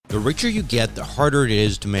The richer you get, the harder it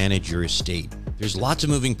is to manage your estate. There's lots of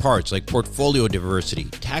moving parts like portfolio diversity,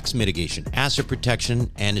 tax mitigation, asset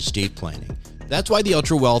protection, and estate planning. That's why the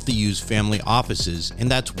ultra-wealthy use family offices,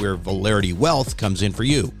 and that's where Valerity Wealth comes in for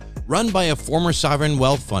you. Run by a former sovereign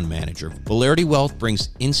wealth fund manager, Valerity Wealth brings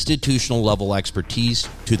institutional-level expertise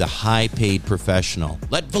to the high-paid professional.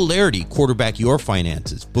 Let Valerity quarterback your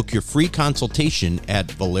finances. Book your free consultation at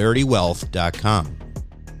valeritywealth.com.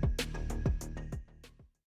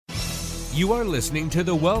 You are listening to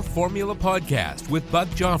the Wealth Formula Podcast with Buck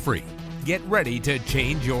Joffrey. Get ready to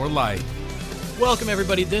change your life. Welcome,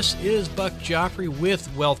 everybody. This is Buck Joffrey with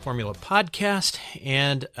Wealth Formula Podcast,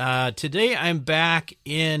 and today I'm back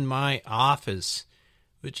in my office,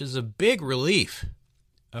 which is a big relief.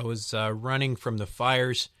 I was running from the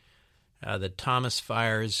fires, the Thomas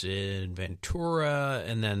fires in Ventura,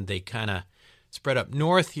 and then they kind of spread up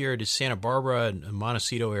north here to Santa Barbara and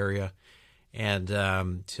Montecito area,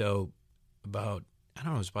 and so about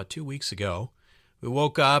 2 weeks ago, we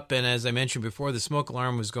woke up, and as I mentioned before, the smoke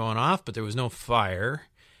alarm was going off, but there was no fire.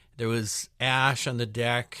 There was ash on the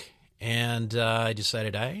deck, and I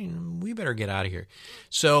decided we better get out of here.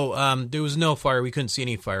 So there was no fire. We couldn't see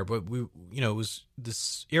any fire, but it was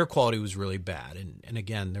this air quality was really bad, and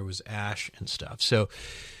again there was ash and stuff. So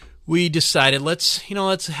we decided let's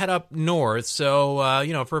head up north. So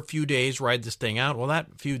for a few days ride this thing out. Well,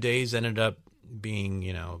 that few days ended up being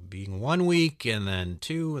 1 week, and then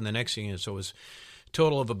 2, and the next thing so it was a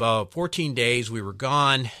total of about 14 days we were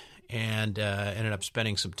gone, and ended up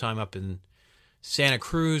spending some time up in Santa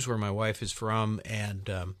Cruz, where my wife is from, and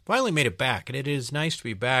finally made it back. And it is nice to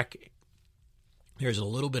be back. There's a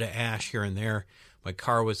little bit of ash here and there. My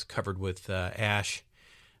car was covered with ash,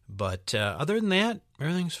 but other than that,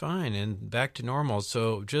 everything's fine and back to normal.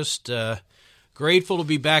 So just grateful to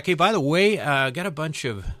be back. Hey, by the way, I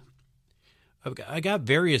got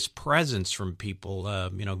various presents from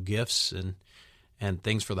people, gifts and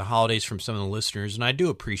things for the holidays from some of the listeners, and I do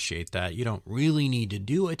appreciate that. You don't really need to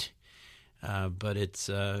do it, but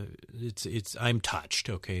it's I'm touched.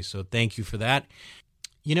 Okay, so thank you for that.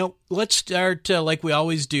 Let's start like we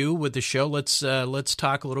always do with the show. Let's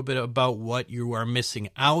talk a little bit about what you are missing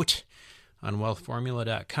out on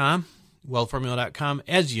wealthformula.com. Wealthformula.com,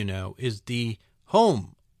 as you know, is the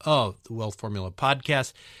home of the Wealth Formula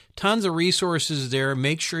Podcast. Tons of resources there.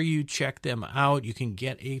 Make sure you check them out. You can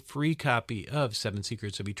get a free copy of 7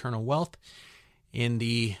 Secrets of Eternal Wealth in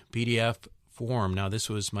the PDF form. Now, this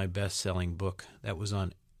was my best-selling book. That was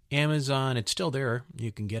on Amazon. It's still there.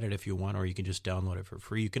 You can get it if you want, or you can just download it for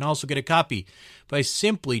free. You can also get a copy by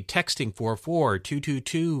simply texting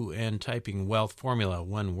 44222 and typing Wealth Formula,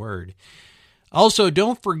 one word. Also,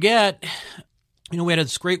 don't forget, we had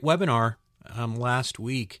this great webinar last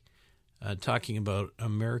week talking about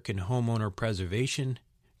American Homeowner Preservation.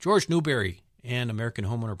 George Newberry and American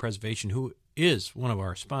Homeowner Preservation, who is one of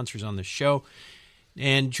our sponsors on the show.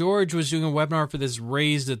 And George was doing a webinar for this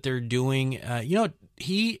raise that they're doing.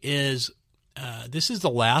 He is, this is the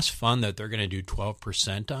last fund that they're going to do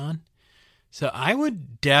 12% on. So I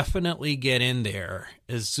would definitely get in there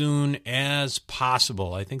as soon as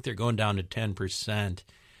possible. I think they're going down to 10%.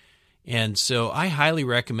 And so I highly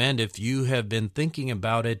recommend, if you have been thinking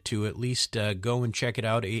about it, to at least go and check it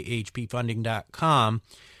out, ahpfunding.com.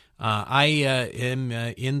 I am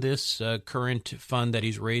in this current fund that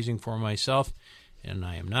he's raising for myself, and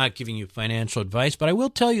I am not giving you financial advice, but I will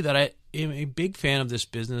tell you that I am a big fan of this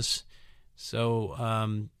business. So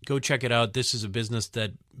go check it out. This is a business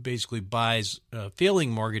that basically buys failing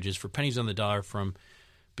mortgages for pennies on the dollar from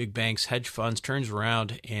big banks, hedge funds, turns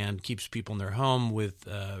around and keeps people in their home with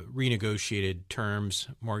renegotiated terms,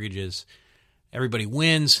 mortgages. Everybody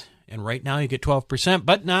wins, and right now you get 12%,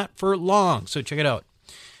 but not for long. So check it out.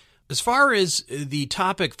 As far as the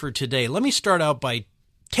topic for today, let me start out by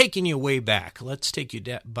taking you way back. Let's take you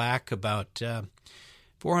back about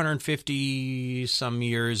 450 some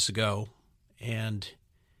years ago, and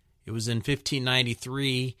it was in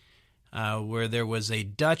 1593. Where there was a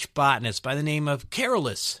Dutch botanist by the name of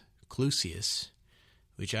Carolus Clusius,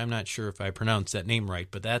 which I'm not sure if I pronounced that name right,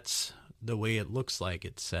 but that's the way it looks like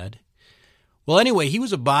it's said. Well, anyway, he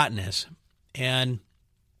was a botanist and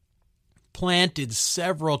planted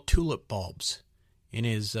several tulip bulbs in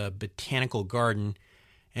his botanical garden,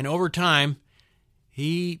 and over time,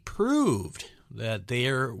 he proved that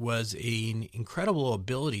there was an incredible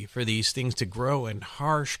ability for these things to grow in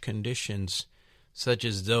harsh conditions such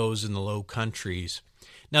as those in the Low Countries.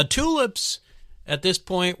 Now, tulips at this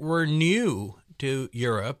point were new to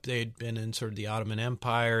Europe. They had been in sort of the Ottoman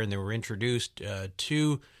Empire, and they were introduced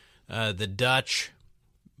to the Dutch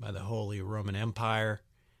by the Holy Roman Empire.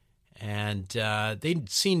 and they'd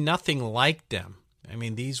seen nothing like them. I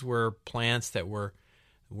mean, these were plants that were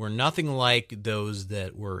nothing like those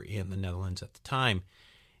that were in the Netherlands at the time.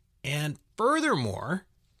 And furthermore,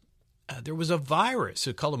 there was a virus,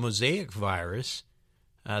 called a mosaic virus,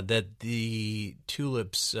 that the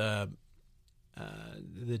tulips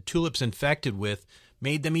infected with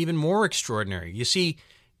made them even more extraordinary. You see,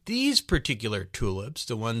 these particular tulips,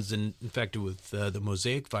 the ones infected with the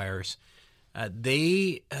mosaic virus,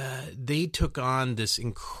 they took on this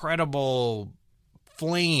incredible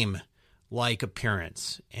flame-like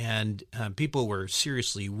appearance, and people were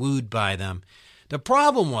seriously wooed by them. The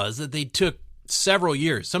problem was that they took several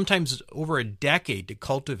years, sometimes over a decade, to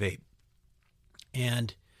cultivate.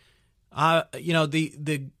 And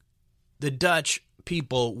the Dutch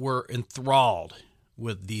people were enthralled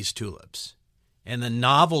with these tulips, and the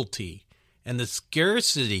novelty and the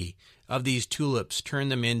scarcity of these tulips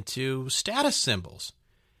turned them into status symbols.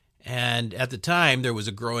 And at the time, there was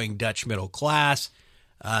a growing Dutch middle class.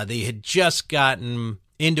 They had just gotten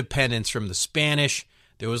independence from the Spanish.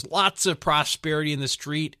 There was lots of prosperity in the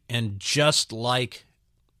street, and just like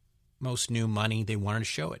most new money, they wanted to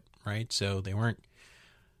show it, right? So they weren't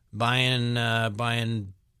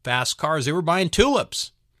buying fast cars. They were buying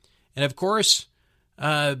tulips. And of course,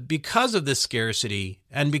 because of the scarcity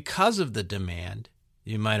and because of the demand,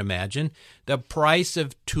 you might imagine, the price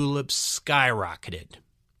of tulips skyrocketed.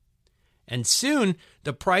 And soon,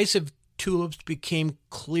 the price of tulips became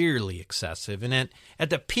clearly excessive. And at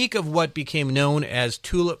the peak of what became known as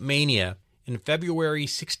tulip mania, in February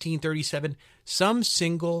 1637, some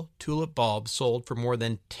single tulip bulb sold for more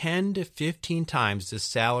than 10 to 15 times the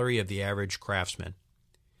salary of the average craftsman.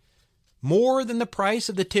 More than the price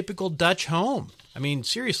of the typical Dutch home. I mean,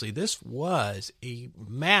 seriously, this was a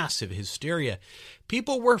massive hysteria.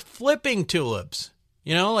 People were flipping tulips.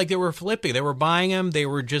 Like they were flipping. They were buying them. They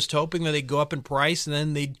were just hoping that they'd go up in price, and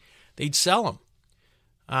then they'd sell them.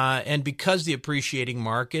 And because the appreciating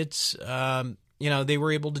markets, they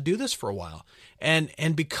were able to do this for a while.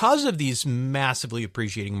 And because of these massively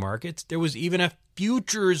appreciating markets, there was even a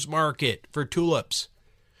futures market for tulips.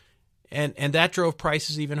 And that drove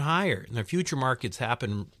prices even higher. And the future markets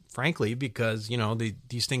happened, frankly, because,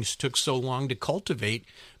 these things took so long to cultivate.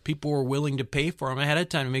 People were willing to pay for them ahead of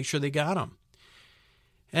time to make sure they got them.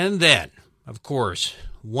 And then, of course,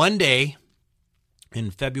 one day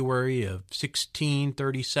in February of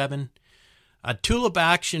 1637, a tulip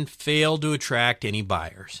auction failed to attract any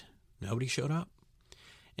buyers. Nobody showed up.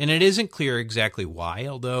 And it isn't clear exactly why,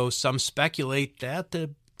 although some speculate that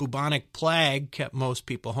the bubonic plague kept most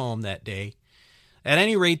people home that day. At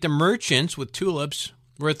any rate, the merchants with tulips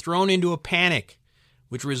were thrown into a panic,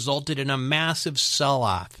 which resulted in a massive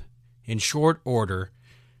sell-off. In short order,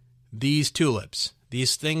 these tulips,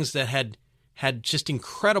 these things that had just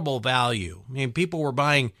incredible value, I mean, people were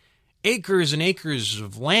buying acres and acres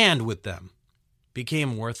of land with them,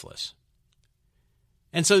 became worthless.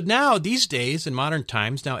 And so now, these days, in modern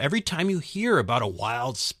times, every time you hear about a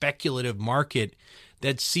wild speculative market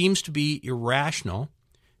that seems to be irrational,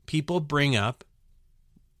 people bring up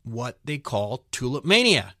what they call tulip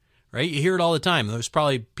mania, right? You hear it all the time. There's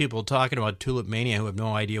probably people talking about tulip mania who have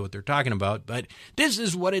no idea what they're talking about, but this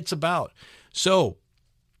is what it's about. So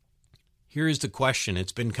here's the question.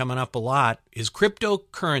 It's been coming up a lot. Is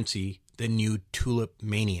cryptocurrency the new tulip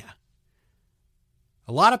mania?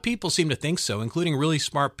 A lot of people seem to think so, including really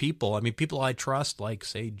smart people. I mean, people I trust, like,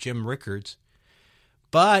 say, Jim Rickards.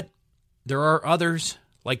 But there are others,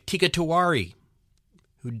 like Teeka Tiwari,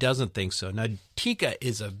 who doesn't think so. Now, Teeka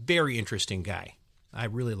is a very interesting guy. I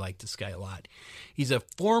really like this guy a lot. He's a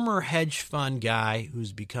former hedge fund guy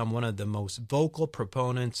who's become one of the most vocal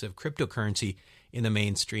proponents of cryptocurrency in the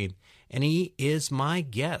mainstream. And he is my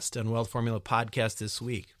guest on Wealth Formula Podcast this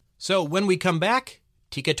week. So when we come back,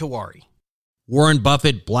 Teeka Tiwari. Warren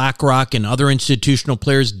Buffett, BlackRock, and other institutional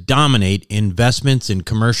players dominate investments in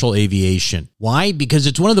commercial aviation. Why? Because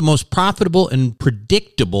it's one of the most profitable and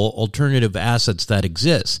predictable alternative assets that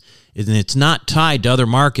exists. And it's not tied to other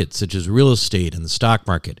markets, such as real estate and the stock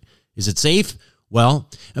market. Is it safe? Well,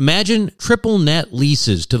 imagine triple net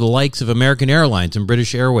leases to the likes of American Airlines and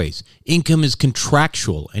British Airways. Income is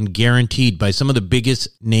contractual and guaranteed by some of the biggest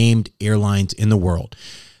named airlines in the world.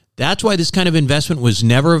 That's why this kind of investment was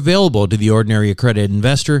never available to the ordinary accredited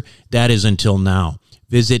investor. That is until now.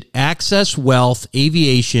 Visit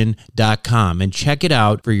accesswealthaviation.com and check it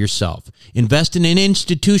out for yourself. Invest in an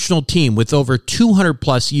institutional team with over 200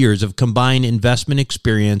 plus years of combined investment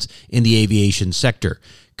experience in the aviation sector.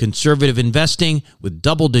 Conservative investing with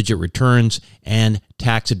double-digit returns and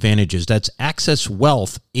tax advantages. That's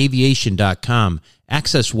accesswealthaviation.com.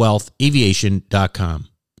 accesswealthaviation.com.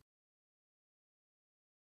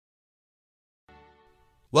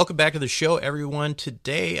 Welcome back to the show, everyone.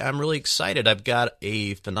 Today, I'm really excited. I've got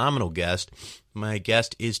a phenomenal guest. My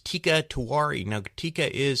guest is Teeka Tiwari. Now, Teeka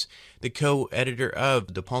is the co-editor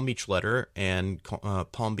of the Palm Beach Letter and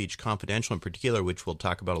Palm Beach Confidential in particular, which we'll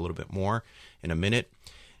talk about a little bit more in a minute.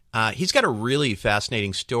 He's got a really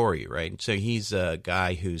fascinating story, right? So he's a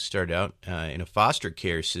guy who started out in a foster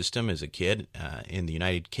care system as a kid in the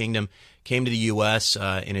United Kingdom, came to the U.S.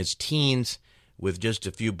 In his teens with just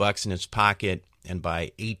a few bucks in his pocket, and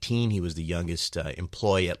by 18, he was the youngest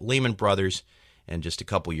employee at Lehman Brothers, and just a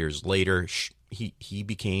couple years later, he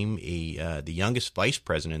became the youngest vice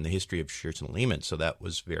president in the history of Shearson & Lehman, so that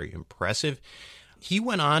was very impressive. He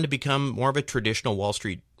went on to become more of a traditional Wall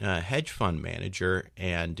Street hedge fund manager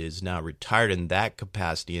and is now retired in that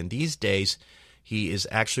capacity, and these days, he is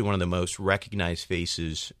actually one of the most recognized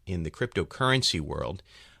faces in the cryptocurrency world,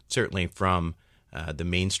 certainly from the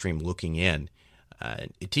mainstream looking in.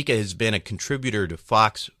 Teeka has been a contributor to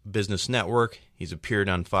Fox Business Network. He's appeared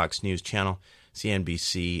on Fox News Channel,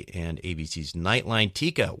 CNBC, and ABC's Nightline.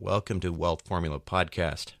 Teeka, welcome to Wealth Formula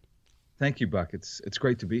Podcast. Thank you, Buck. It's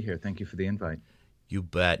great to be here. Thank you for the invite. You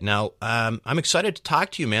bet. Now, I'm excited to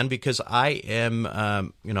talk to you, man, because I am,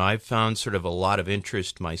 I've found sort of a lot of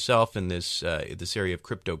interest myself in this area of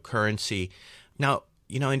cryptocurrency. Now,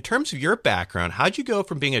 in terms of your background, how'd you go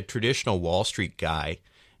from being a traditional Wall Street guy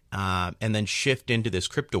and then shift into this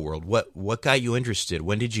crypto world? What got you interested?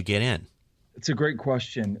 When did you get in? It's a great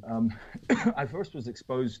question. I first was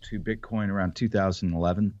exposed to Bitcoin around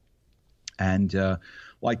 2011, and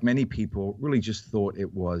like many people, really just thought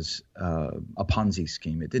it was a Ponzi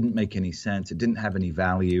scheme. It didn't make any sense. It didn't have any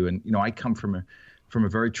value. And I come from a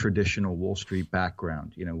very traditional Wall Street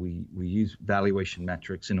background. We use valuation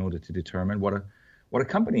metrics in order to determine what a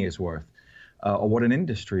company is worth. Or what an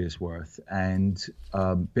industry is worth, and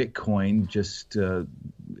Bitcoin just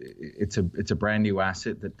it's a brand new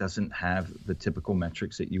asset that doesn't have the typical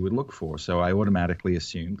metrics that you would look for. So I automatically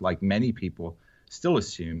assumed, like many people still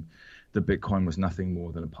assume, that Bitcoin was nothing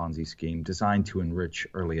more than a Ponzi scheme designed to enrich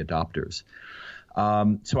early adopters.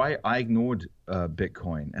 So I ignored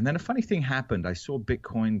Bitcoin, and then a funny thing happened. I saw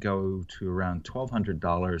Bitcoin go to around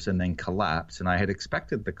 $1,200 and then collapse, and I had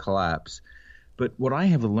expected the collapse. But what I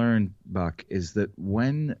have learned, Buck, is that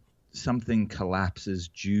when something collapses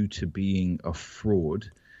due to being a fraud,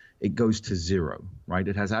 it goes to zero, right?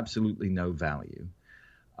 It has absolutely no value.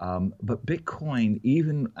 But Bitcoin,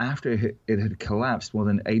 even after it had collapsed, more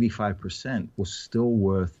than 85% was still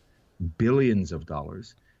worth billions of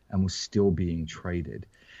dollars and was still being traded.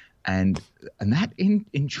 And that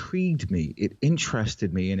intrigued me. It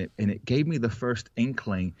interested me, and it gave me the first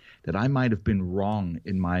inkling that I might have been wrong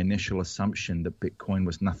in my initial assumption that Bitcoin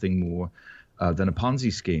was nothing more than a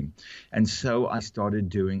Ponzi scheme. And so I started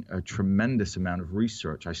doing a tremendous amount of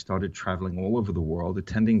research. I started traveling all over the world,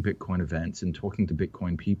 attending Bitcoin events and talking to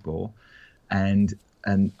Bitcoin people, and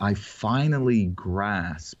I finally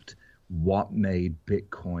grasped what made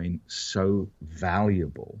Bitcoin so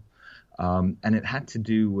valuable. And it had to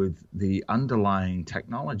do with the underlying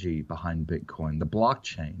technology behind Bitcoin, the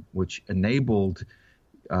blockchain, which enables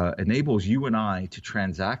you and I to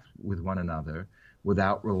transact with one another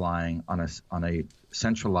without relying on a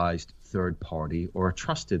centralized third party or a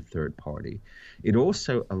trusted third party. It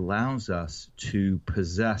also allows us to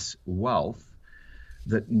possess wealth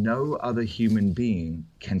that no other human being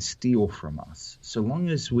can steal from us. So long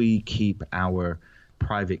as we keep our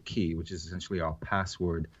private key, which is essentially our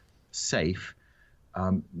password, safe,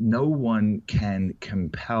 no one can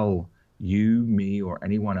compel you, me, or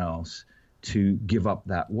anyone else to give up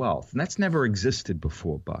that wealth. And that's never existed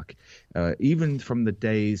before, Buck. Even from the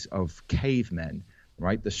days of cavemen,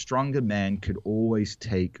 right? The stronger man could always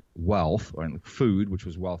take wealth, or food, which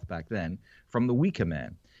was wealth back then, from the weaker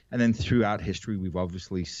man. And then throughout history, we've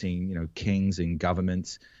obviously seen, kings and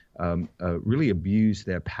governments really abuse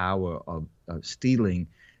their power of stealing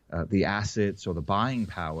the assets or the buying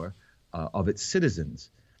power of its citizens.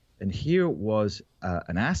 And here was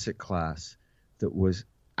an asset class that was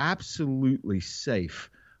absolutely safe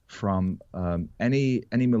from any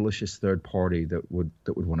malicious third party that would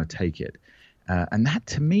want to take it. And that,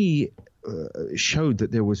 to me, showed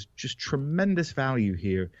that there was just tremendous value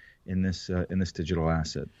here in this digital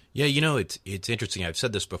asset. Yeah, it's interesting. I've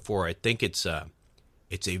said this before. I think it's a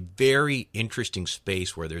very interesting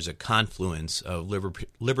space where there's a confluence of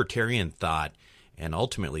libertarian thought and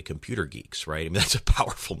ultimately computer geeks, right? I mean, that's a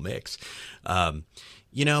powerful mix. One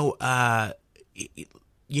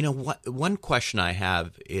question I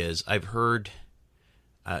have is I've heard,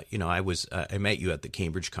 I met you at the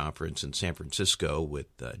Cambridge conference in San Francisco with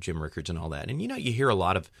Jim Rickards and all that. And, you hear a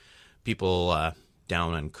lot of people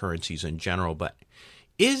down on currencies in general, but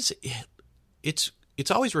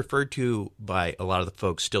It's always referred to by a lot of the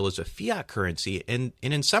folks still as a fiat currency, and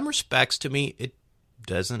in some respects, to me, it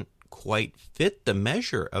doesn't quite fit the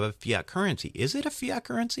measure of a fiat currency. Is it a fiat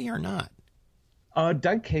currency or not?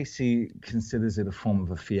 Doug Casey considers it a form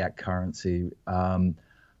of a fiat currency.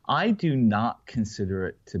 I do not consider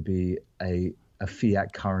it to be a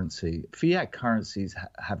fiat currency. Fiat currencies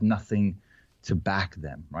have nothing to back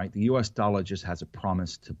them, right? The U.S. dollar just has a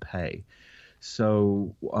promise to pay.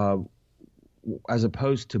 So as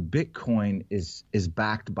opposed to Bitcoin is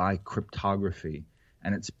backed by cryptography,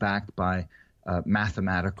 and it's backed by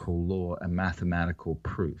mathematical law and mathematical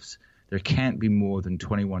proofs. There can't be more than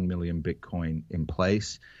 21 million Bitcoin in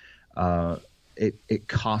place. It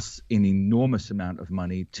costs an enormous amount of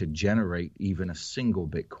money to generate even a single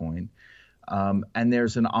Bitcoin. And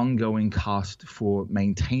there's an ongoing cost for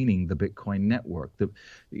maintaining the Bitcoin network. The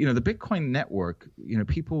Bitcoin network,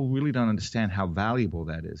 people really don't understand how valuable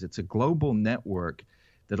that is. It's a global network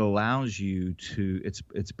that allows you to,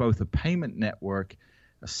 it's both a payment network,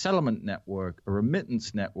 a settlement network, a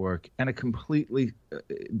remittance network, and a completely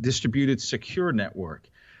distributed secure network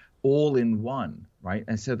all in one, right?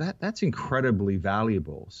 And so that's incredibly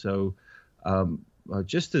valuable. So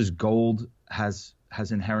just as gold has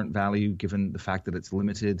inherent value given the fact that it's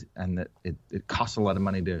limited and that it costs a lot of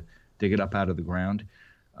money to dig it up out of the ground,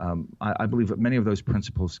 I believe that many of those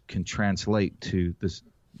principles can translate to this,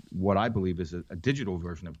 what I believe is a digital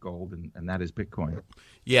version of gold, and that is Bitcoin.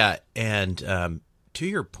 Yeah, and to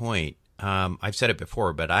your point, I've said it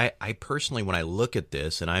before, but I personally, when I look at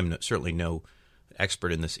this, and I'm certainly no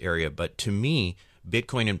expert in this area, but to me,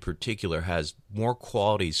 Bitcoin in particular has more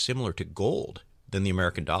qualities similar to gold than the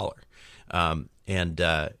American dollar.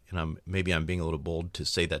 Maybe I'm being a little bold to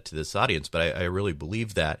say that to this audience, but I really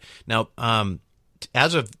believe that. Now,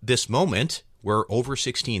 as of this moment, we're over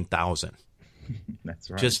 16,000. That's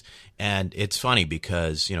right. And it's funny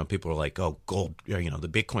because people are like, oh, gold, the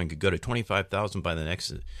Bitcoin could go to 25,000 by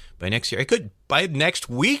next year. It could by next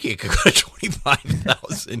week. It could go to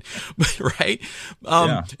 25,000, right?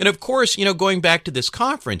 Yeah. And of course, going back to this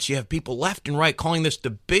conference, you have people left and right calling this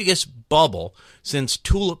the biggest bubble since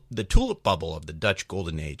the tulip bubble of the Dutch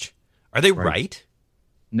Golden Age. Are they right?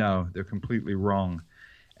 No, they're completely wrong.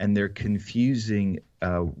 And they're confusing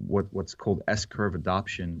what's called S-curve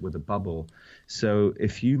adoption with a bubble. So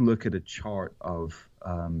if you look at a chart of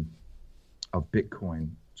Bitcoin,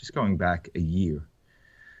 just going back a year,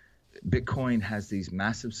 Bitcoin has these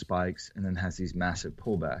massive spikes and then has these massive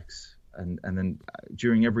pullbacks. And then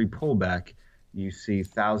during every pullback, you see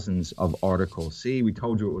thousands of articles. See, we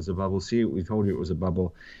told you it was a bubble. See, we told you it was a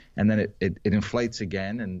bubble. And then it inflates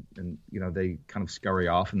again, and they kind of scurry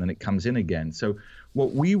off, and then it comes in again. So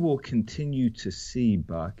what we will continue to see,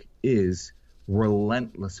 Buck, is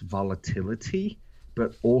relentless volatility,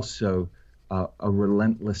 but also a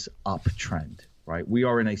relentless uptrend, right? We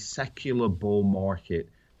are in a secular bull market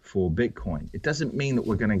for Bitcoin. It doesn't mean that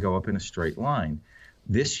we're going to go up in a straight line.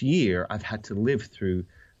 This year, I've had to live through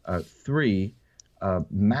three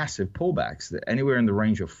massive pullbacks, that anywhere in the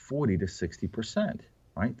range of 40 to 60%,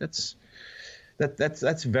 right? That's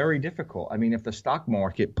very difficult. I mean, if the stock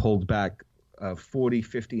market pulled back 40,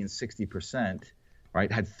 50, and 60%,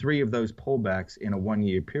 right, had three of those pullbacks in a 1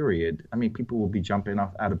 year period, I mean, people will be jumping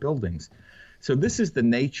out of buildings. So this is the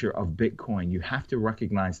nature of Bitcoin. You have to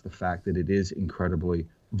recognize the fact that it is incredibly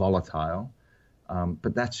volatile,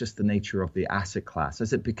 but that's just the nature of the asset class.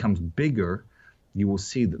 As it becomes bigger, you will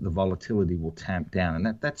see that the volatility will tamp down.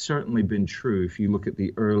 And that's certainly been true if you look at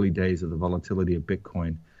the early days of the volatility of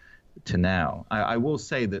Bitcoin to now. I will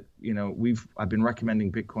say that, I've been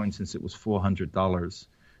recommending Bitcoin since it was $400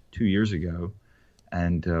 2 years ago,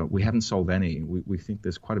 and we haven't sold any. We think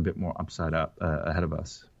there's quite a bit more upside ahead of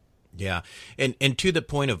us. Yeah. And to the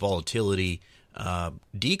point of volatility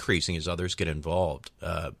decreasing as others get involved,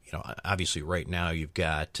 obviously right now you've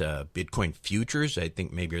got Bitcoin futures. I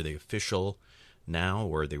think maybe are they official now,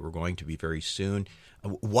 or they were going to be very soon.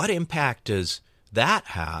 What impact does that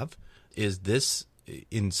have? Is this,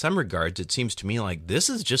 in some regards, it seems to me like this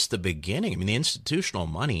is just the beginning. I mean, the institutional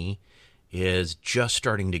money is just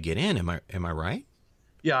starting to get in. Am I right?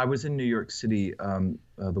 Yeah, I was in New York City the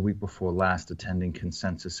week before last attending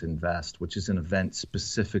Consensus Invest, which is an event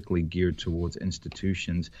specifically geared towards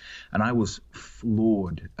institutions. And I was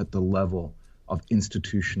floored at the level of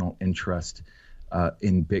institutional interest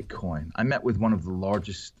in Bitcoin. I met with one of the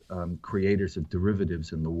largest creators of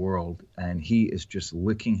derivatives in the world, and he is just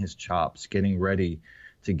licking his chops, getting ready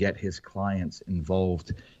to get his clients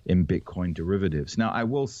involved in Bitcoin derivatives. Now, I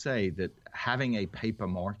will say that having a paper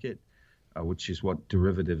market which is what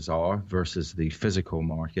derivatives are versus the physical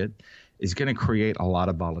market, is going to create a lot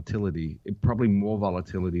of volatility, probably more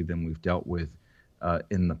volatility than we've dealt with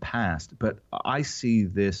in the past. But I see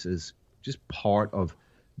this as just part of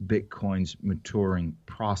Bitcoin's maturing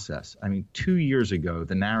process. I mean, 2 years ago,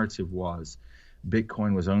 the narrative was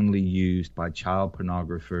Bitcoin was only used by child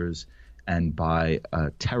pornographers and by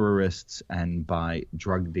terrorists and by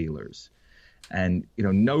drug dealers. And,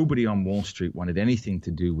 nobody on Wall Street wanted anything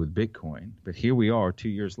to do with Bitcoin. But here we are 2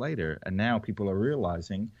 years later, and now people are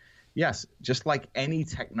realizing, yes, just like any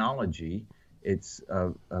technology, it's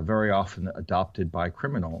very often adopted by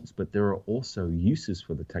criminals, but there are also uses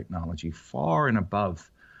for the technology far and above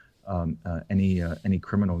any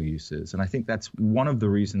criminal uses. And I think that's one of the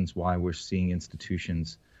reasons why we're seeing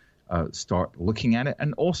institutions start looking at it.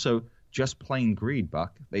 And also just plain greed,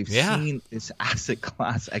 Buck. They've seen this asset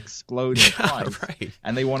class explode in price, right.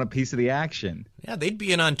 And they want a piece of the action. Yeah, they'd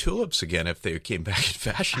be in on tulips again if they came back in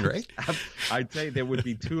fashion, right? I'd say there would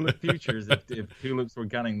be tulip futures if tulips were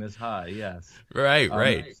gunning this high, yes.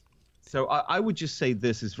 Right. So I would just say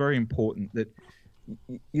this is very important, that,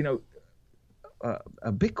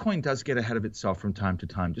 Bitcoin does get ahead of itself from time to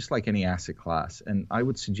time, just like any asset class. And I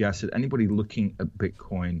would suggest that anybody looking at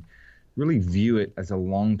Bitcoin really view it as a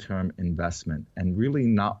long-term investment and really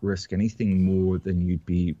not risk anything more than you'd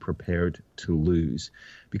be prepared to lose.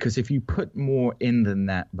 Because if you put more in than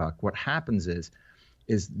that, Buck, what happens is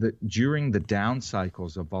that during the down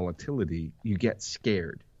cycles of volatility, you get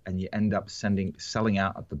scared and you end up selling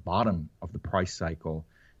out at the bottom of the price cycle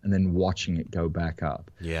and then watching it go back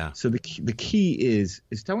up. Yeah. So the key is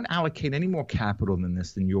don't allocate any more capital than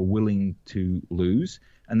this than you're willing to lose,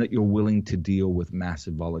 and that you're willing to deal with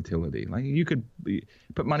massive volatility. Like, you could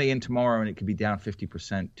put money in tomorrow and it could be down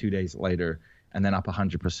 50% 2 days later, and then up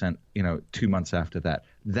 100%, 2 months after that.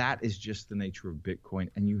 That is just the nature of Bitcoin,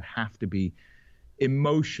 and you have to be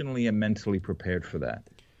emotionally and mentally prepared for that.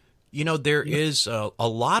 There is a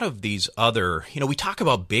lot of these other, we talk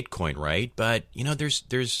about Bitcoin, right? But,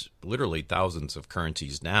 there's literally thousands of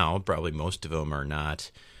currencies now. Probably most of them are not,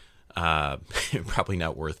 probably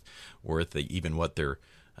not worth even what they're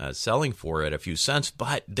selling for at a few cents.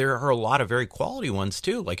 But there are a lot of very quality ones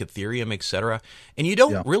too, like Ethereum, etc. And you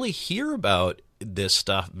don't really hear about this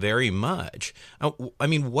stuff very much. I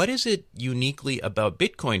mean, what is it uniquely about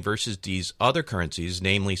Bitcoin versus these other currencies,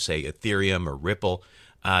 namely, say, Ethereum or Ripple,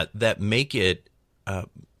 that make it?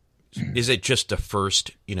 Is it just the first?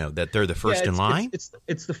 That they're the first in line?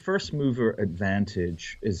 It's the first mover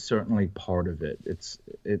advantage is certainly part of it. It's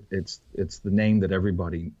the name that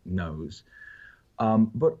everybody knows.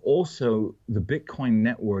 But also, the Bitcoin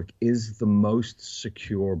network is the most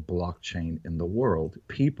secure blockchain in the world.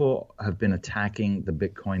 People have been attacking the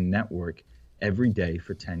Bitcoin network every day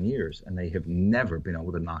for 10 years, and they have never been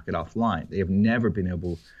able to knock it offline. They have never been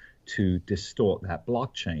able to distort that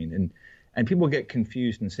blockchain. And people get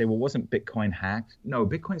confused and say, well, wasn't Bitcoin hacked? No,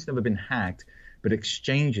 Bitcoin's never been hacked, but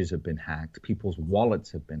exchanges have been hacked. People's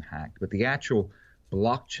wallets have been hacked. But the actual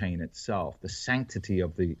blockchain itself, the sanctity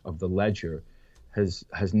of the ledger,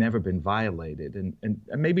 has never been violated. And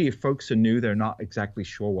maybe if folks are new, they're not exactly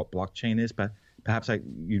sure what blockchain is, but perhaps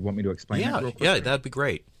you'd want me to explain that real quick? Yeah, that'd be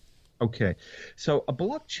great. Okay. So a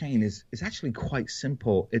blockchain is actually quite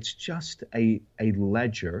simple. It's just a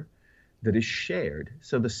ledger that is shared.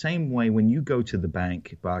 So the same way when you go to the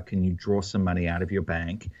bank, Buck, and you draw some money out of your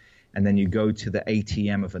bank, and then you go to the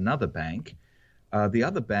ATM of another bank, the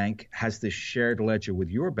other bank has this shared ledger with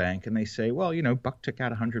your bank, and they say, well, Buck took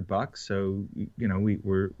out $100, so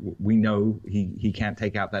we know he can't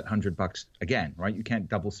take out that $100 again, right? You can't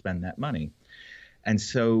double spend that money, and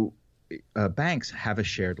so banks have a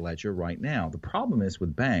shared ledger right now. The problem is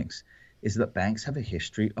with banks is that banks have a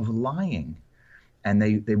history of lying, and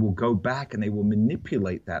they will go back and they will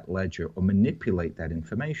manipulate that ledger or manipulate that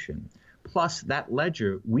information. Plus, that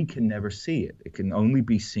ledger, we can never see it. It can only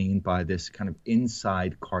be seen by this kind of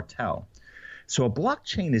inside cartel. So a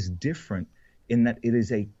blockchain is different in that it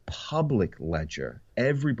is a public ledger.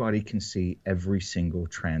 Everybody can see every single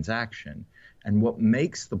transaction. And what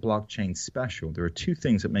makes the blockchain special, there are two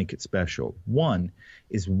things that make it special. One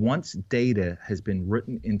is once data has been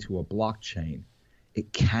written into a blockchain,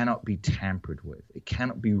 it cannot be tampered with. It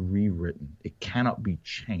cannot be rewritten. It cannot be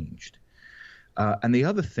changed. And the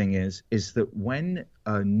other thing is that when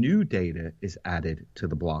new data is added to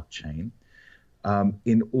the blockchain,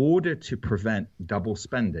 in order to prevent double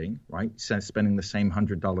spending, right, spending the same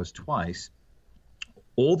 $100 twice,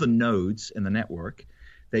 all the nodes in the network,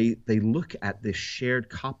 they look at this shared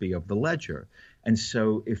copy of the ledger. And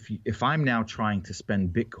so if I'm now trying to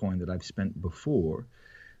spend Bitcoin that I've spent before,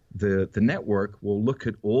 the network will look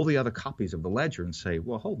at all the other copies of the ledger and say,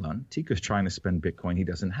 well, hold on, Teeka's trying to spend Bitcoin he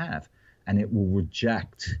doesn't have, and it will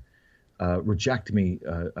reject me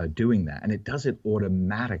doing that, and it does it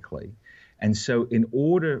automatically. And so in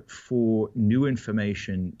order for new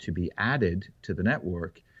information to be added to the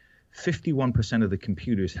network, 51% of the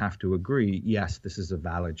computers have to agree, yes, this is a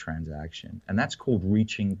valid transaction. And that's called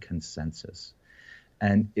reaching consensus.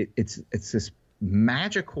 And it's this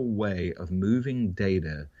magical way of moving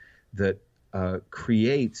data that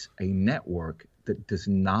creates a network that does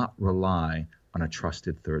not rely on a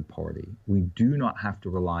trusted third party. We do not have to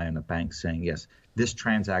rely on a bank saying, yes, this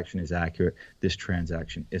transaction is accurate, this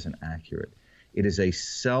transaction isn't accurate. It is a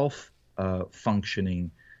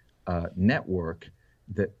self-functioning network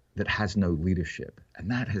that has no leadership.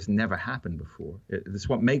 And that has never happened before. It's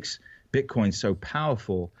what makes Bitcoin so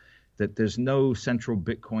powerful, that there's no central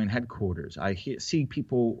Bitcoin headquarters. I see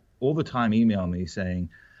people all the time email me saying,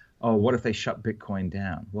 oh, what if they shut Bitcoin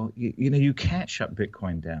down? Well, you can't shut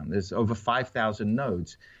Bitcoin down. There's over 5,000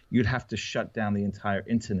 nodes. You'd have to shut down the entire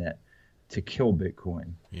internet to kill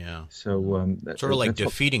Bitcoin. Yeah. So sort of like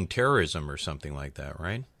defeating terrorism or something like that,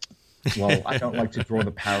 right? Well, I don't like to draw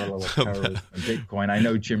the parallel of terrorism and Bitcoin. I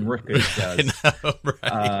know Jim Rickards does. I know,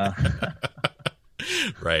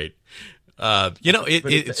 right. Right.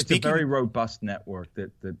 It's a very robust network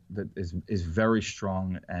that is very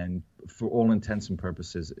strong and, for all intents and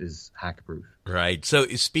purposes, is hack-proof. Right. So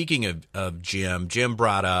speaking of Jim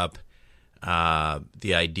brought up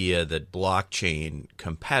the idea that blockchain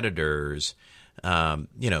competitors,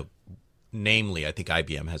 namely, I think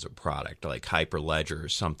IBM has a product like Hyperledger or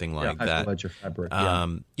something like that. Hyperledger Fabric.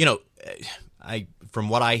 From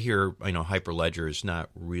what I hear, Hyperledger is not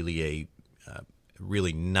really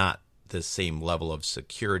really not the same level of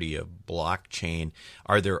security of blockchain.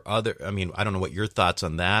 Are there other? I don't know what your thoughts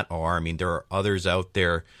on that are. There are others out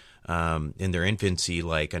there in their infancy.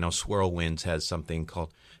 Like I know Swirlwinds has something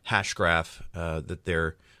called Hashgraph that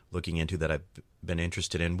they're looking into that I've been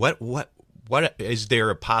interested in. What is there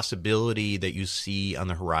a possibility that you see on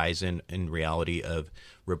the horizon in reality of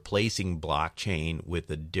replacing blockchain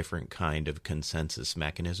with a different kind of consensus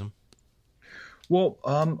mechanism?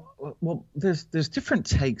 Well, there's different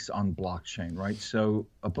takes on blockchain, right? So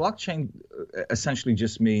a blockchain essentially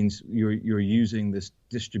just means you're using this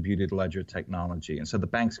distributed ledger technology, and so the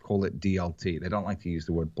banks call it DLT. They don't like to use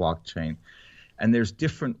the word blockchain. And there's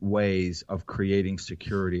different ways of creating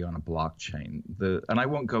security on a blockchain. And I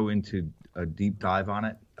won't go into a deep dive on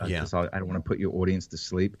it because I don't want to put your audience to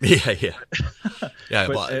sleep. Yeah.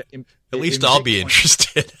 But, at least I'll be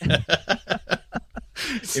interested.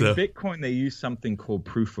 In Bitcoin, they use something called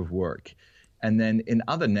proof of work. And then in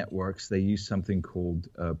other networks, they use something called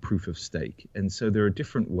proof of stake. And so there are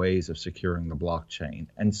different ways of securing the blockchain.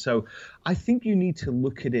 And so I think you need to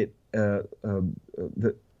look at it,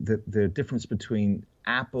 the difference between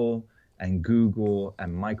Apple and Google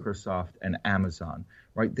and Microsoft and Amazon,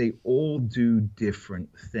 right? They all do different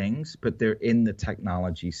things, but they're in the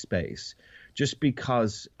technology space. Just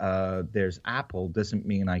because there's Apple doesn't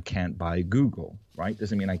mean I can't buy Google, right?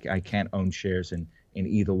 Doesn't mean I can't own shares in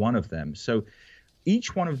either one of them. So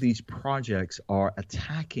each one of these projects are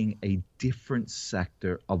attacking a different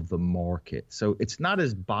sector of the market. So it's not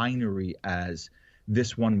as binary as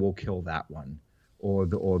this one will kill that one, or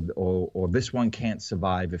this one can't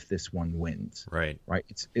survive if this one wins. Right.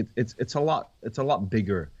 It's a lot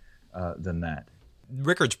bigger than that.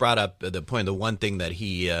 Rickards brought up the point. The one thing that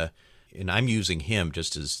he and I'm using him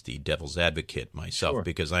just as the devil's advocate myself, sure,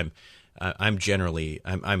 because I'm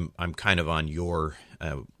kind of on your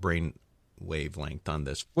brain wavelength on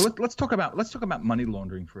this. Well, let's talk about money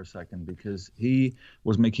laundering for a second, because he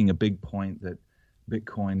was making a big point that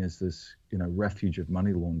Bitcoin is this refuge of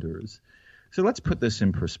money launderers. So let's put this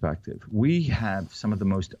in perspective. We have some of the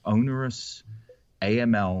most onerous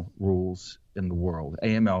AML rules in the world.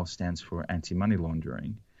 AML stands for anti-money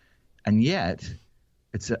laundering, and yet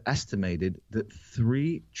it's estimated that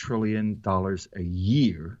 $3 trillion a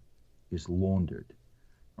year is laundered,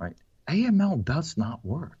 right? AML does not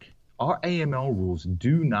work. Our AML rules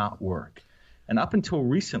do not work. And up until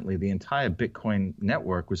recently, the entire Bitcoin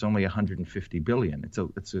network was only 150 billion.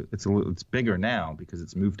 It's bigger now because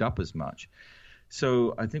it's moved up as much.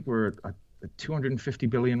 So I think we're at 250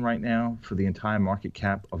 billion right now for the entire market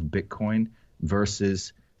cap of Bitcoin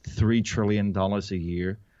versus $3 trillion a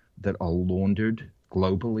year that are laundered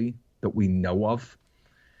globally that we know of.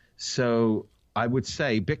 So I would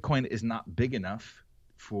say Bitcoin is not big enough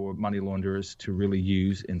for money launderers to really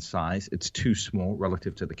use in size. It's too small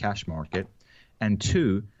relative to the cash market. And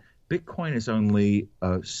two, Bitcoin is only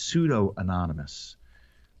pseudo-anonymous.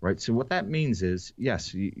 right? So what that means is,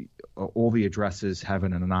 yes, all the addresses have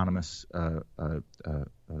an anonymous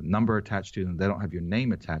number attached to them. They don't have your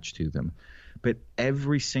name attached to them. But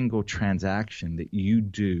every single transaction that you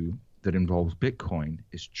do that involves Bitcoin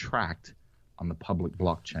is tracked on the public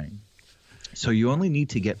blockchain. So you only need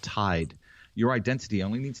to get tied. Your identity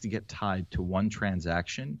only needs to get tied to one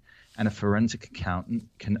transaction, and a forensic accountant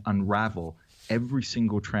can unravel every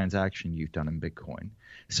single transaction you've done in Bitcoin.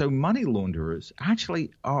 So money launderers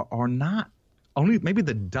actually are not only, maybe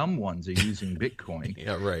the dumb ones are using Bitcoin,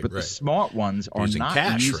 Yeah, right, but right. the smart ones are Using not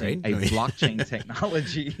cash, using right? a blockchain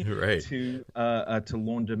technology Right. to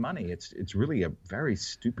launder money. It's really a very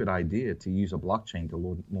stupid idea to use a blockchain to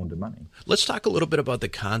launder money. Let's talk a little bit about the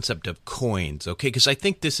concept of coins, okay? Because I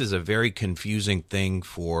think this is a very confusing thing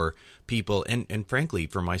for people, and frankly,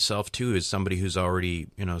 for myself too, as somebody who's already,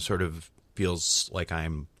 sort of feels like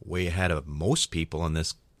I'm way ahead of most people in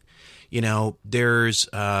this. There's,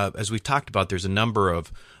 as we've talked about, there's a number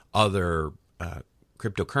of other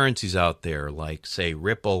cryptocurrencies out there, like, say,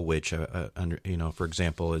 Ripple, which, for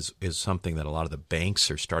example, is something that a lot of the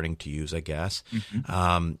banks are starting to use, I guess.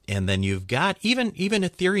 Mm-hmm. And then you've got even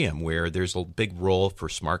Ethereum, where there's a big role for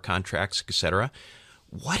smart contracts, et cetera.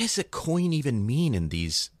 What does a coin even mean in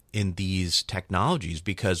these technologies?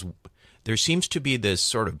 Because there seems to be this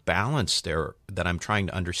sort of balance there that I'm trying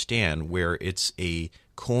to understand, where it's a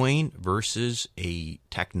coin versus a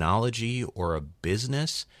technology or a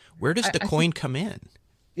business. Where does the coin come in?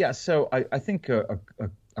 Yeah, so I think a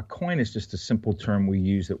coin is just a simple term we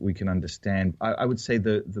use that we can understand. I would say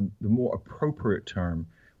the more appropriate term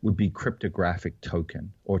would be cryptographic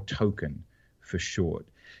token, or token for short.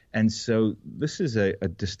 And so this is a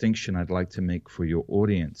distinction I'd like to make for your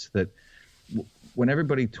audience, that when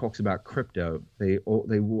everybody talks about crypto, they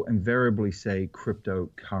will invariably say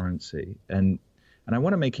cryptocurrency. And I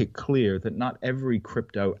want to make it clear that not every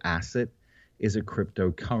crypto asset is a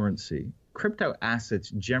cryptocurrency. Crypto assets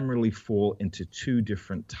generally fall into two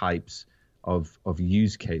different types of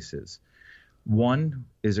use cases. One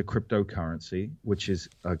is a cryptocurrency, which is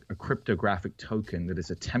a cryptographic token that is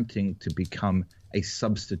attempting to become a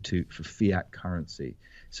substitute for fiat currency.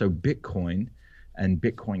 So Bitcoin and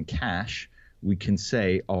Bitcoin Cash, we can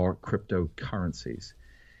say, are cryptocurrencies.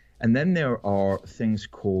 And then there are things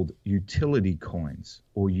called utility coins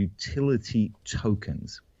or utility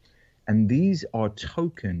tokens. And these are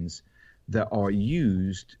tokens that are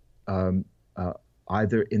used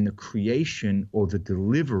either in the creation or the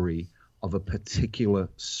delivery of a particular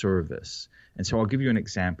service. And so I'll give you an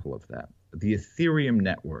example of that. The Ethereum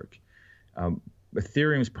network.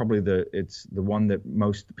 Ethereum is probably the one that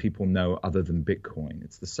most people know other than Bitcoin.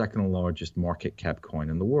 It's the second largest market cap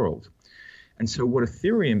coin in the world. And so what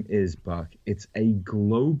Ethereum is, Buck, it's a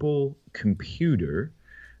global computer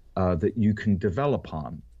that you can develop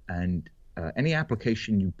on. And any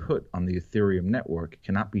application you put on the Ethereum network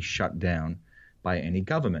cannot be shut down by any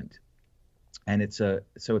government. And it's a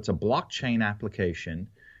blockchain application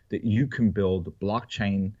that you can build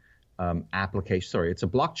blockchain application. Sorry, it's a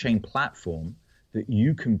blockchain platform that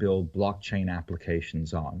you can build blockchain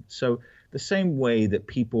applications on. So the same way that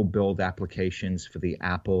people build applications for the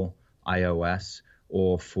Apple iOS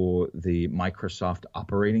or for the Microsoft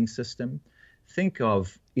operating system, think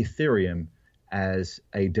of Ethereum as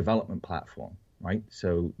a development platform, right?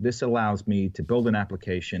 So this allows me to build an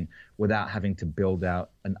application without having to build out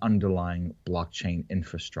an underlying blockchain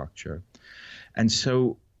infrastructure. And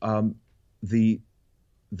so the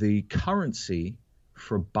currency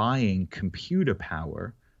for buying computer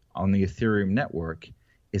power on the Ethereum network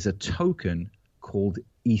is a token called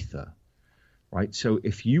Ether, right? So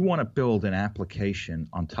if you want to build an application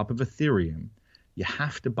on top of Ethereum, you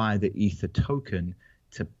have to buy the Ether token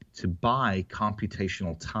to buy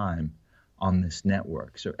computational time on this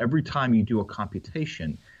network. So every time you do a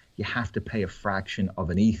computation, you have to pay a fraction of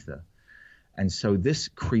an Ether. And so this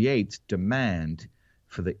creates demand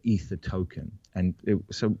for the Ether token. And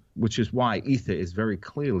which is why Ether is very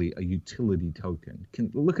clearly a utility token.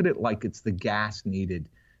 Can look at it like it's the gas needed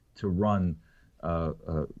to run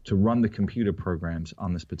the computer programs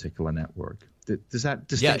on this particular network. Does that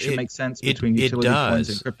distinction make sense between utility coins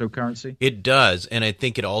and cryptocurrency? It does, and I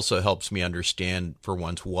think it also helps me understand for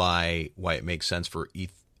once why it makes sense for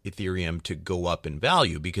Ethereum to go up in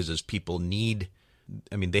value, because as people need,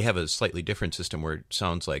 I mean, they have a slightly different system where it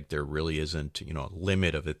sounds like there really isn't, a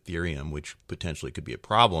limit of Ethereum, which potentially could be a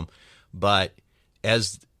problem. But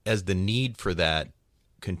as the need for that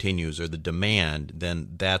continues, or the demand,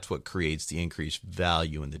 then that's what creates the increased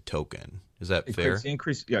value in the token. Is that fair? It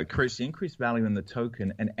creates the increased value in the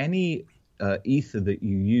token, and any Ether that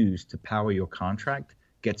you use to power your contract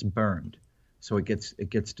gets burned, So it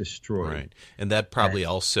gets destroyed. Right. And that probably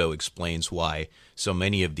also explains why so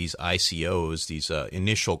many of these ICOs, these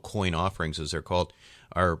initial coin offerings, as they're called,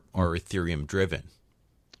 are Ethereum driven.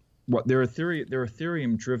 Well, they're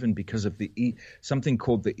Ethereum driven because of something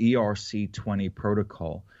called the ERC20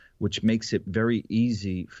 protocol, which makes it very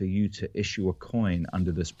easy for you to issue a coin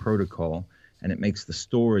under this protocol, and it makes the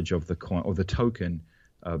storage of the coin or the token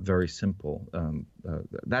very simple.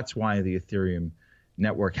 That's why the Ethereum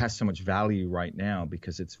network has so much value right now,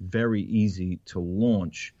 because it's very easy to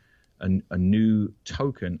launch a new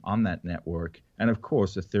token on that network. And of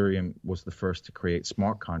course, Ethereum was the first to create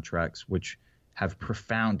smart contracts, which have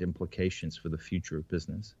profound implications for the future of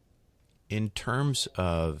business. In terms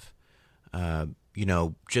of,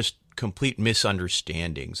 just complete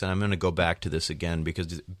misunderstandings, and I'm going to go back to this again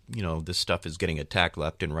because, this stuff is getting attacked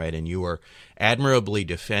left and right, and you are admirably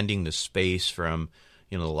defending the space from,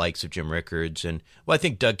 the likes of Jim Rickards, and I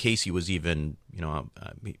think Doug Casey was even,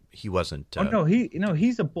 he wasn't.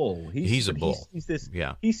 He's a bull. He's a bull.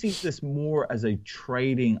 He sees this more as a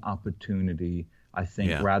trading opportunity, I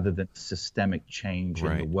think, rather than systemic change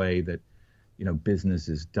in the way that, business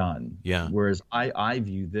is done. Yeah. Whereas I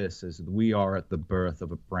view this as we are at the birth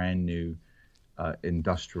of a brand new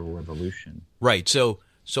industrial revolution. Right. So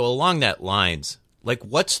along that lines, like,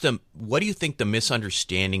 what do you think the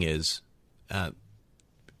misunderstanding is?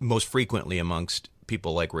 Most frequently amongst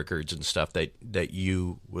people like Rickards and stuff that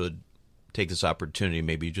you would take this opportunity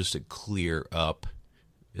maybe just to clear up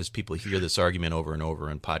as people hear this argument over and over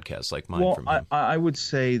in podcasts like mine from him? I would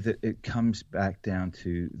say that it comes back down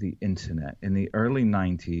to the internet. In the early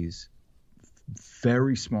 90s,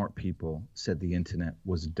 very smart people said the internet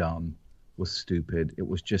was dumb, was stupid. It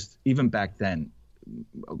was just, even back then,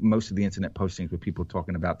 most of the internet postings were people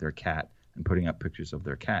talking about their cat and putting up pictures of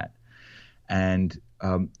their cat. And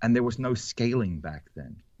there was no scaling back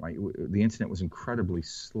then, right? The internet was incredibly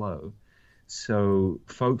slow. So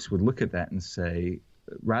folks would look at that and say,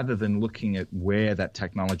 rather than looking at where that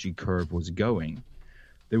technology curve was going,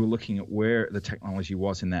 they were looking at where the technology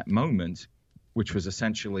was in that moment, which was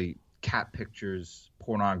essentially cat pictures,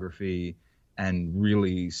 pornography, and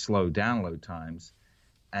really slow download times.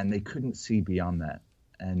 And they couldn't see beyond that.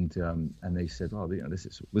 And they said, "Oh,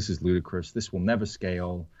 this is ludicrous. This will never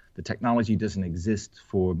scale. The technology doesn't exist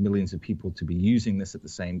for millions of people to be using this at the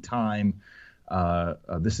same time.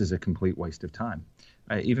 This is a complete waste of time."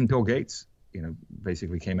 Even Bill Gates,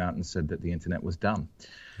 basically came out and said that the internet was dumb.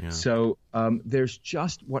 Yeah. So there's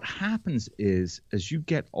just, what happens is, as you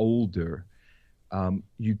get older,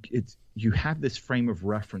 you have this frame of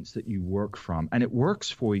reference that you work from, and it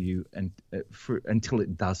works for you until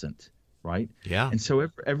it doesn't, right? Yeah. And so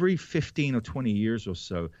every 15 or 20 years or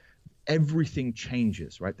so, everything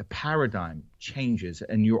changes, right? The paradigm changes,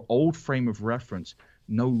 and your old frame of reference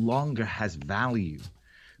no longer has value.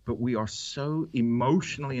 But we are so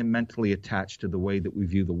emotionally and mentally attached to the way that we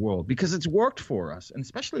view the world because it's worked for us. And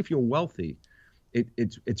especially if you're wealthy,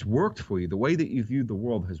 it's worked for you. The way that you view the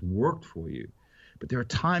world has worked for you. But there are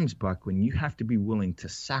times, Buck, when you have to be willing to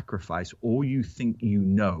sacrifice all you think you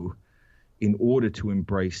know in order to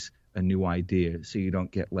embrace a new idea so you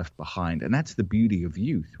don't get left behind. And that's the beauty of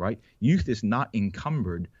youth, right? Youth is not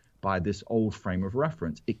encumbered by this old frame of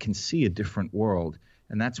reference. It can see a different world.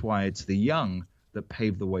 And that's why it's the young that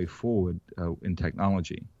paved the way forward in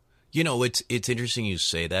technology. It's interesting you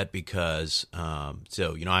say that because, I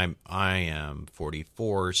am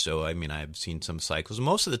 44, so I've seen some cycles.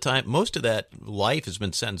 Most of the time, most of that life has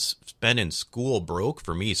been spent in school, broke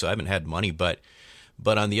for me, so I haven't had money. But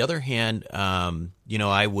on the other hand,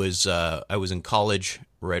 I was in college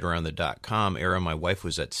right around the .com era. My wife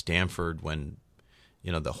was at Stanford when,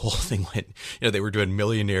 the whole thing went, they were doing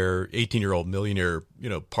 18-year-old millionaire,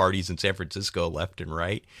 parties in San Francisco left and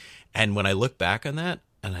right. And when I look back on that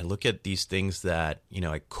and I look at these things that,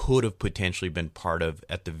 I could have potentially been part of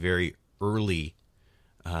at the very early,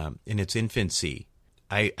 in its infancy,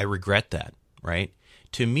 I regret that, right?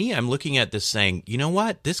 To me, I'm looking at this saying, you know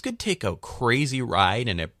what? This could take a crazy ride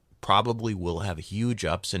and it probably will have huge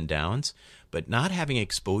ups and downs, but not having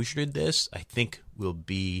exposure to this, I think would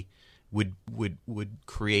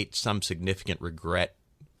create some significant regret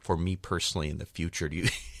for me personally in the future. Do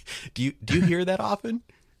you hear that often?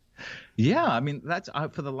 Yeah, that's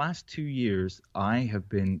for the last 2 years, I have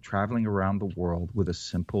been traveling around the world with a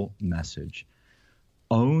simple message.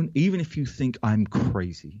 Even if you think I'm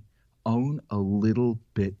crazy, own a little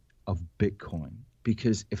bit of Bitcoin,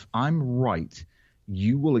 because if I'm right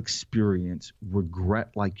you will experience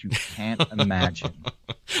regret like you can't imagine.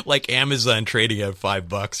 Like Amazon trading at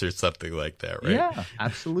 $5 or something like that, right? Yeah,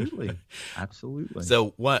 absolutely. Absolutely.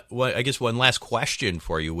 So what I guess one last question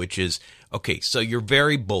for you, which is, okay, so you're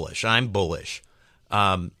very bullish. I'm bullish.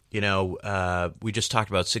 We just talked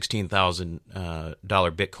about $16,000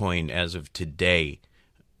 Bitcoin as of today.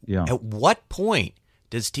 Yeah. At what point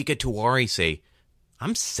does Teeka Tiwari say,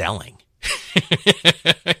 I'm selling?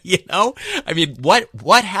 I mean,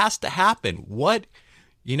 what has to happen?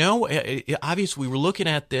 Obviously we were looking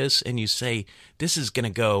at this and you say, this is going to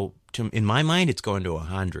go to, in my mind, it's going to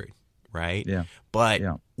 100, right? Yeah. But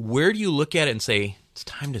where do you look at it and say, it's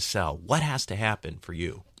time to sell? What has to happen for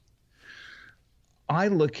you? I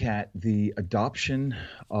look at the adoption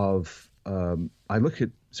of, I look at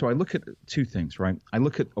two things, right? I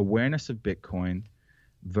look at awareness of Bitcoin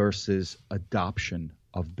versus adoption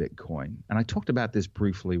of Bitcoin. And I talked about this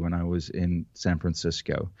briefly when I was in San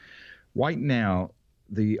Francisco. Right now,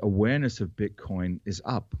 the awareness of Bitcoin is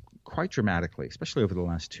up quite dramatically, especially over the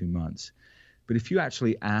last 2 months. But if you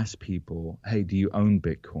actually ask people, hey, do you own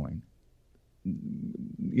Bitcoin?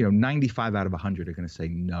 95 out of 100 are going to say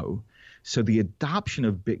no. So the adoption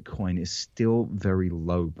of Bitcoin is still very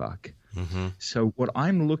low, Buck. Mm-hmm. So what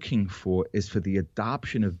I'm looking for is for the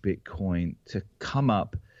adoption of Bitcoin to come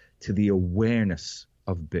up to the awareness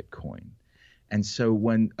of Bitcoin. And so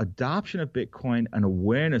when adoption of Bitcoin and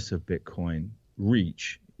awareness of Bitcoin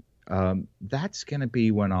reach, that's going to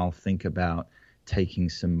be when I'll think about taking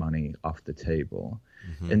some money off the table.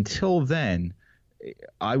 Mm-hmm. Until then,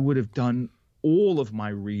 I would have done all of my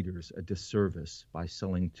readers a disservice by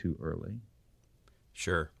selling too early.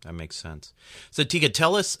 Sure, that makes sense. So Teeka,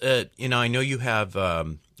 tell us, I know you have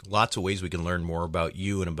lots of ways we can learn more about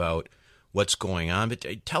you and about what's going on, but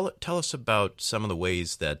tell us about some of the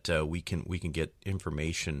ways that we can get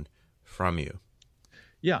information from you.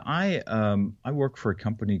 Yeah, I work for a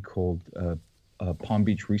company called Palm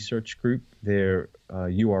Beach Research Group. Their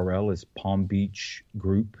URL is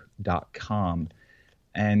palmbeachgroup.com.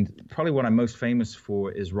 And probably what I'm most famous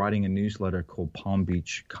for is writing a newsletter called Palm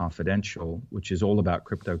Beach Confidential, which is all about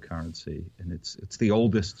cryptocurrency. And it's the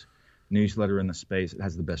oldest newsletter in the space. It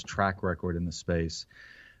has the best track record in the space.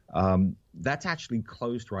 That's actually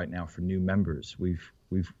closed right now for new members. We've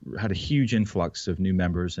had a huge influx of new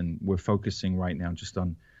members, and we're focusing right now just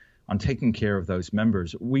on taking care of those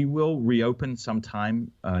members. We will reopen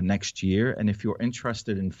sometime next year, and if you're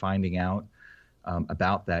interested in finding out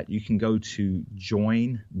about that, you can go to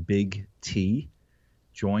Join Big T.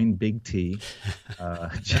 And Big T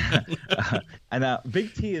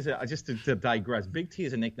is just to digress. Big T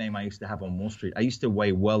is a nickname I used to have on Wall Street. I used to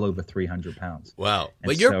weigh well over 300 pounds. Wow,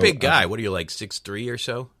 but you're a big guy. What are you, like 6'3" or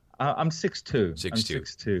so? I'm 6'2".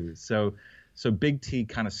 6'2". So Big T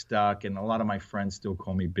kind of stuck, and a lot of my friends still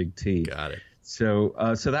call me Big T. Got it. So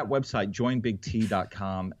that website,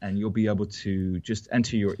 joinbigt.com, and you'll be able to just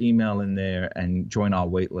enter your email in there and join our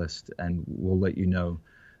wait list, and we'll let you know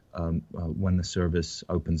when the service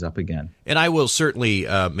opens up again. And I will certainly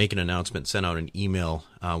make an announcement, send out an email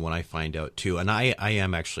when I find out too. And I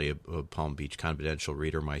am actually a Palm Beach Confidential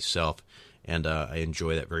reader myself, and I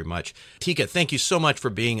enjoy that very much. Teeka, thank you so much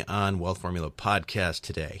for being on Wealth Formula Podcast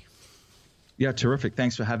today. Yeah, terrific.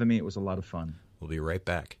 Thanks for having me. It was a lot of fun. We'll be right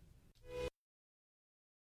back.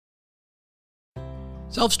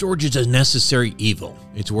 Self-storage is a necessary evil.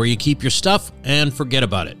 It's where you keep your stuff and forget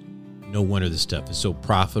about it. No wonder this stuff is so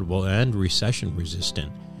profitable and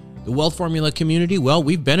recession-resistant. The Wealth Formula community, well,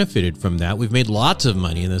 we've benefited from that. We've made lots of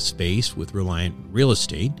money in this space with Reliant Real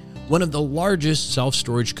Estate, one of the largest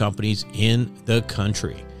self-storage companies in the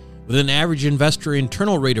country. With an average investor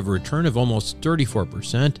internal rate of return of almost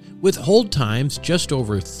 34%, with hold times just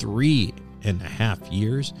over 3.5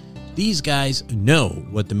 years, these guys know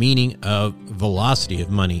what the meaning of velocity of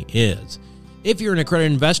money is. If you're an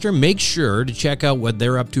accredited investor, make sure to check out what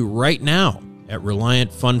they're up to right now at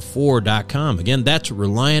ReliantFund4.com. Again, that's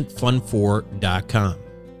ReliantFund4.com.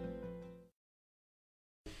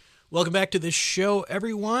 Welcome back to the show,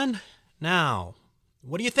 everyone. Now,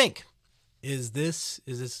 what do you think? Is this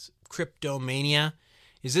cryptomania?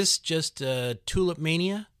 Is this just tulip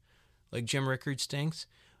mania, like Jim Rickards thinks?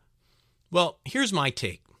 Well, here's my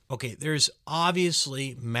take. Okay, there's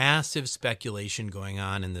obviously massive speculation going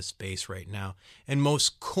on in this space right now, and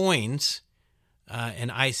most coins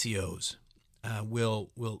and ICOs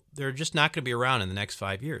they're just not going to be around in the next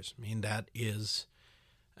 5 years. I mean, that is,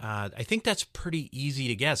 I think that's pretty easy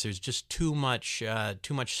to guess. There's just too much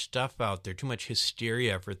stuff out there, too much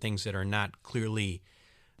hysteria for things that are not clearly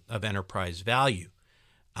of enterprise value.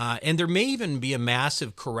 And there may even be a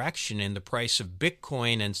massive correction in the price of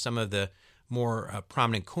Bitcoin and some of the more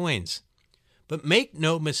prominent coins. But make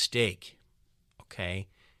no mistake, okay,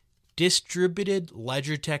 distributed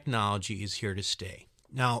ledger technology is here to stay.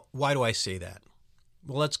 Now, why do I say that?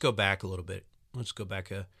 Well, let's go back a little bit. Let's go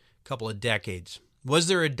back a couple of decades. Was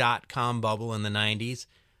there a dot-com bubble in the 90s?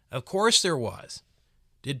 Of course there was.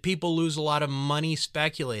 Did people lose a lot of money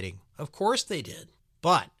speculating? Of course they did.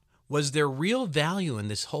 But was there real value in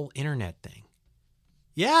this whole internet thing?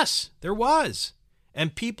 Yes, there was.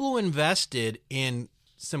 And people who invested in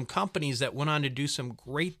some companies that went on to do some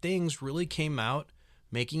great things really came out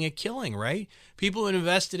making a killing, right? People who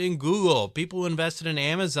invested in Google, people who invested in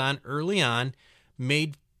Amazon early on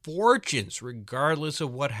made fortunes regardless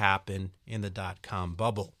of what happened in the dot-com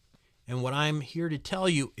bubble. And what I'm here to tell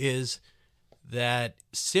you is that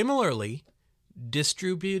similarly,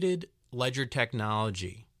 distributed ledger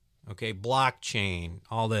technology, okay, blockchain,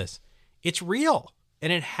 all this, it's real.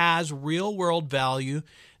 And it has real world value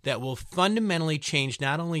that will fundamentally change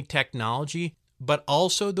not only technology, but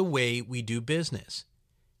also the way we do business.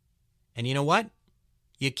 And you know what?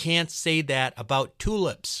 You can't say that about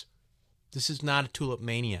tulips. This is not a tulip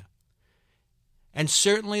mania. And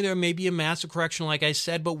certainly there may be a massive correction, like I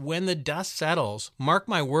said, but when the dust settles, mark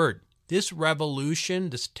my word, this revolution,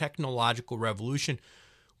 this technological revolution,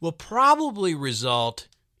 will probably result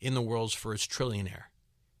in the world's first trillionaire.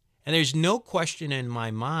 And there's no question in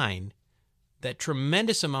my mind that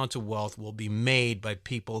tremendous amounts of wealth will be made by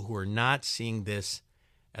people who are not seeing this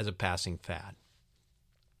as a passing fad.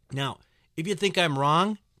 Now, if you think I'm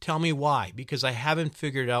wrong, tell me why, because I haven't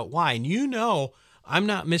figured out why. And you know, I'm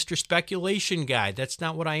not Mr. Speculation Guy. That's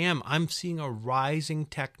not what I am. I'm seeing a rising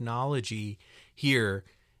technology here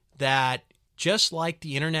that, just like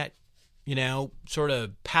the internet, you know, sort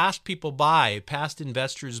of passed people by, passed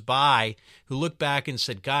investors by, who look back and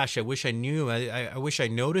said, gosh, I wish I knew. I wish I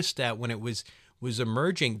noticed that when it was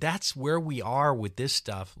emerging. That's where we are with this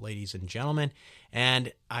stuff, ladies and gentlemen.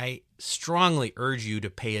 And I strongly urge you to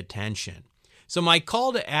pay attention. So my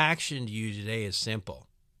call to action to you today is simple,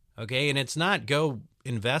 okay? And it's not go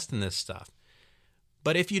invest in this stuff.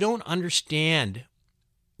 But if you don't understand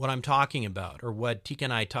what I'm talking about, or what Tika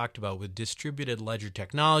and I talked about with distributed ledger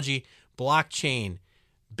technology, blockchain,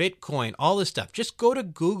 Bitcoin, all this stuff, just go to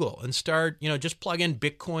Google and start, just plug in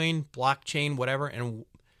Bitcoin, blockchain, whatever, and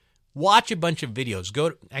watch a bunch of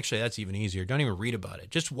videos. Actually, that's even easier. Don't even read about it.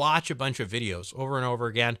 Just watch a bunch of videos over and over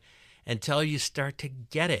again until you start to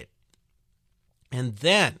get it. And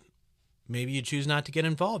then maybe you choose not to get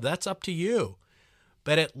involved. That's up to you.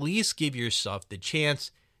 But at least give yourself the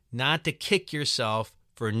chance not to kick yourself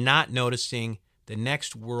for not noticing the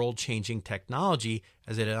next world-changing technology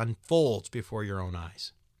as it unfolds before your own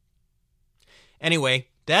eyes. Anyway,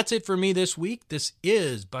 that's it for me this week. This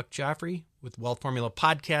is Buck Joffrey with Wealth Formula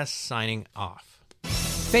Podcast signing off.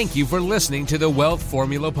 Thank you for listening to the Wealth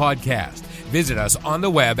Formula Podcast. Visit us on the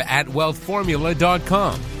web at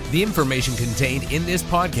wealthformula.com. The information contained in this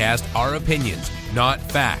podcast are opinions, not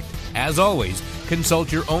fact. As always,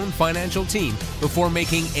 consult your own financial team before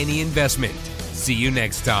making any investment. See you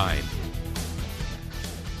next time.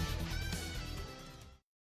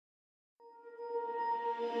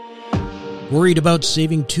 Worried about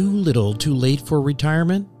saving too little too late for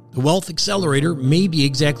retirement? The Wealth Accelerator may be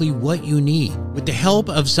exactly what you need. With the help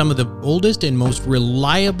of some of the oldest and most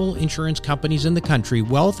reliable insurance companies in the country,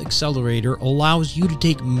 Wealth Accelerator allows you to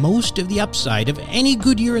take most of the upside of any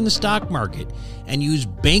good year in the stock market and use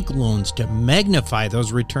bank loans to magnify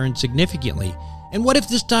those returns significantly. And what if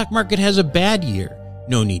the stock market has a bad year?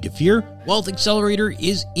 No need to fear. Wealth Accelerator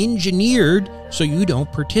is engineered so you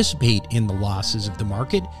don't participate in the losses of the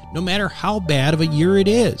market, no matter how bad of a year it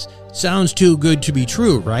is. Sounds too good to be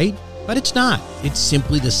true, right? But it's not. It's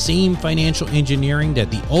simply the same financial engineering that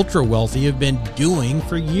the ultra-wealthy have been doing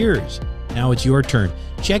for years. Now it's your turn.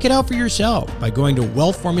 Check it out for yourself by going to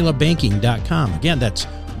wealthformulabanking.com. Again, that's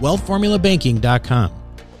wealthformulabanking.com.